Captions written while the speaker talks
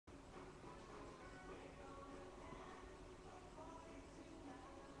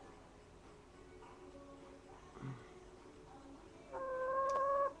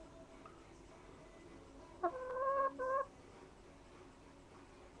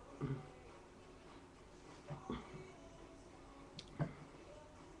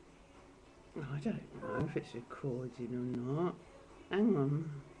don't know if it's recording or not. Hang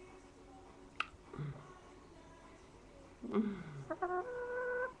on.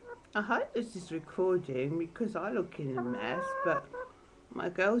 I hope this is recording because I look in a mess, but my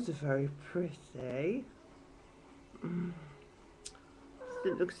girls are very pretty.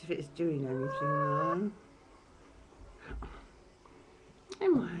 Doesn't look as if it's doing anything though.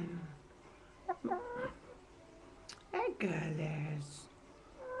 Come on. Hey girlies.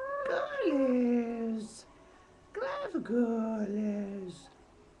 Girlies. Clever girlies.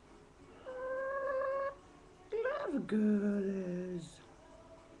 Clever girlies.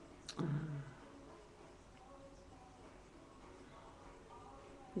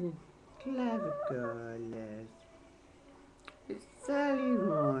 Clever girlies. It's early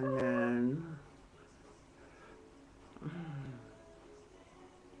morning.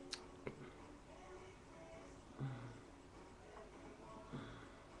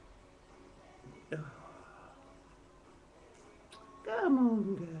 Come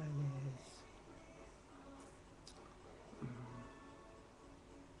on, girlies.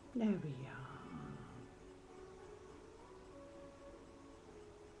 There we are.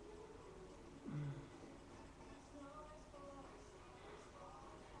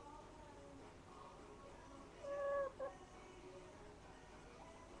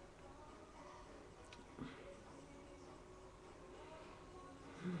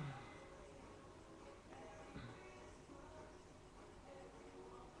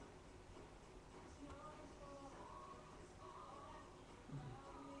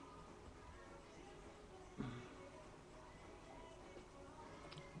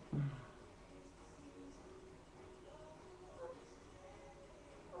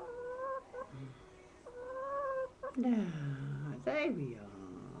 Now, there we are.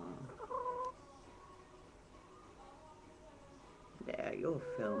 There, your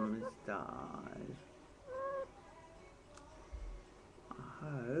film stars. I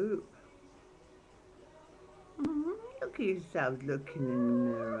hope. Look at yourselves looking in the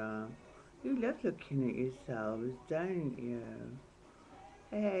mirror. You love looking at yourselves, don't you?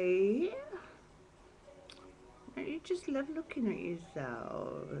 Hey? Don't you just love looking at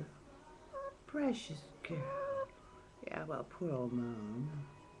yourself? Precious girl. Yeah, well, poor old mum.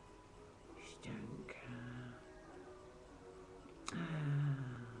 She don't care.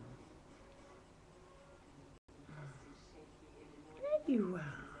 There you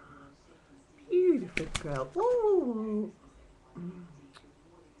are. Beautiful girl. Ooh.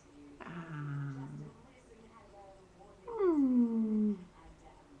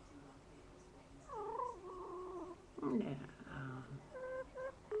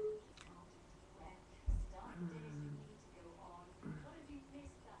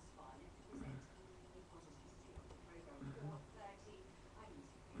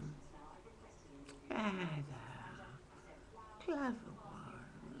 Clever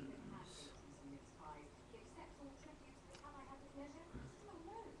ones.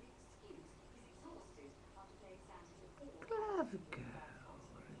 Clever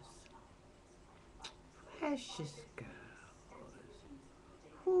girls. Precious girls.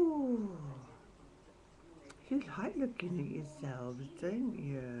 Ooh. You like looking at yourselves, don't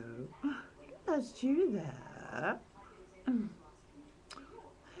you? That's you there.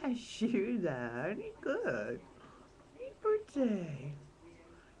 That's you there. Ain't it good? Pretty.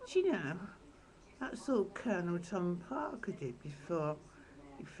 Do you know, that's all Colonel Tom Parker did before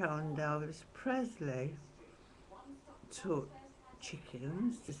he found Elvis Presley. Taught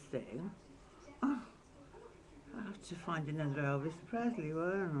chickens to sing. Oh, I'll have to find another Elvis Presley,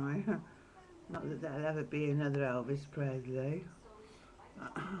 won't I? Not that there'll ever be another Elvis Presley.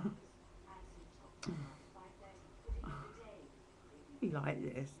 You like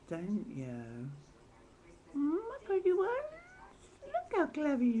this, don't you? My pretty ones. Look how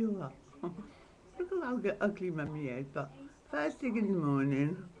clever you are. Look how ugly Mummy is, but first thing in the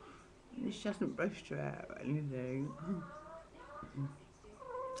morning, she hasn't brushed her hair or anything.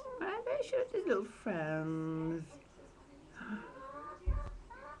 I bet she was his little friends.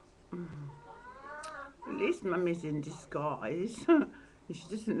 At least Mummy's in disguise. She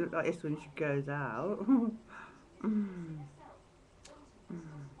doesn't look like this when she goes out.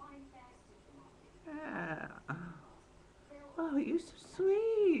 Yeah. Oh, you're so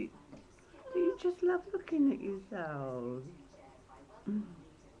sweet. You just love looking at yourself.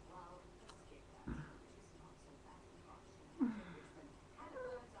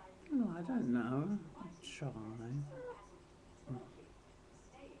 Oh, I don't know. I'll try.